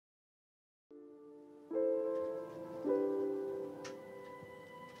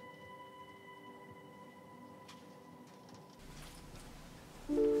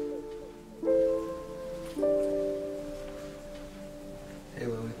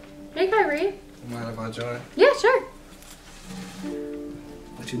library. Mind if I join? Yeah, sure.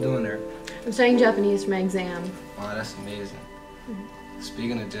 What you doing there? I'm studying Japanese for my exam. Wow, that's amazing.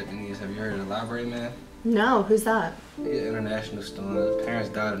 Speaking of Japanese, have you heard of the library man? No, who's that? He's an international student. His parents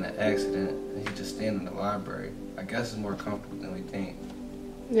died in an accident, and he's just staying in the library. I guess it's more comfortable than we think.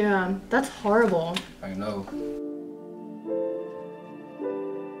 Yeah, that's horrible. I know.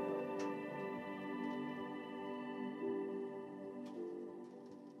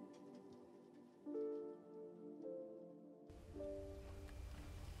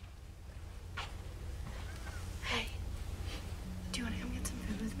 Hey, do you want to come get some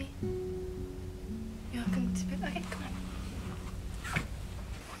food with me? You want to come get some food? Okay, come on.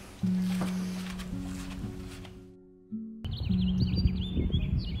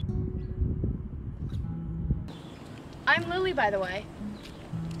 I'm Lily, by the way.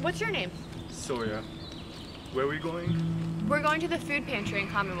 What's your name? Sawyer. Where are we going? We're going to the food pantry in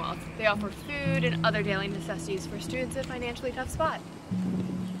Commonwealth. They offer food and other daily necessities for students in a financially tough spot.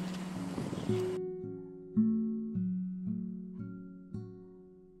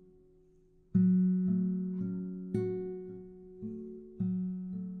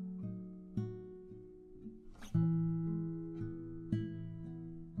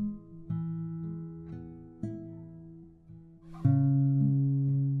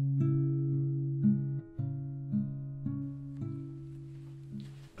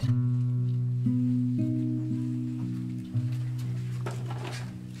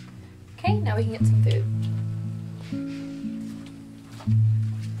 Okay, now we can get some food.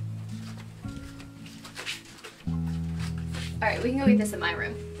 All right, we can go eat this in my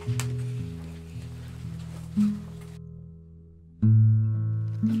room.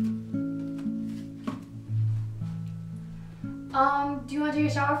 Do you want to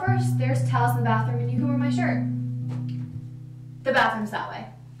take a shower first? There's towels in the bathroom and you can wear my shirt. The bathroom's that way.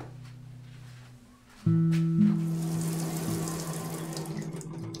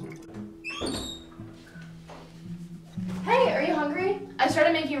 Hey, are you hungry? I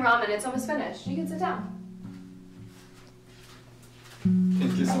started making ramen. It's almost finished. You can sit down.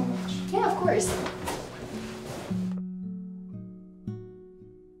 Thank you so much. Yeah, of course.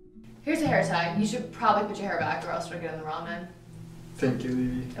 Here's a hair tie. You should probably put your hair back or else you'll get in the ramen. Thank you,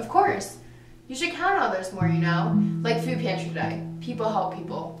 Lily. Of course. You should count on others more, you know? Like food pantry today. People help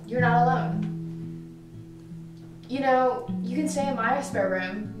people. You're not alone. You know, you can stay in my spare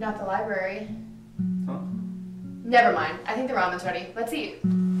room, not the library. Huh? Never mind. I think the ramen's ready. Let's eat.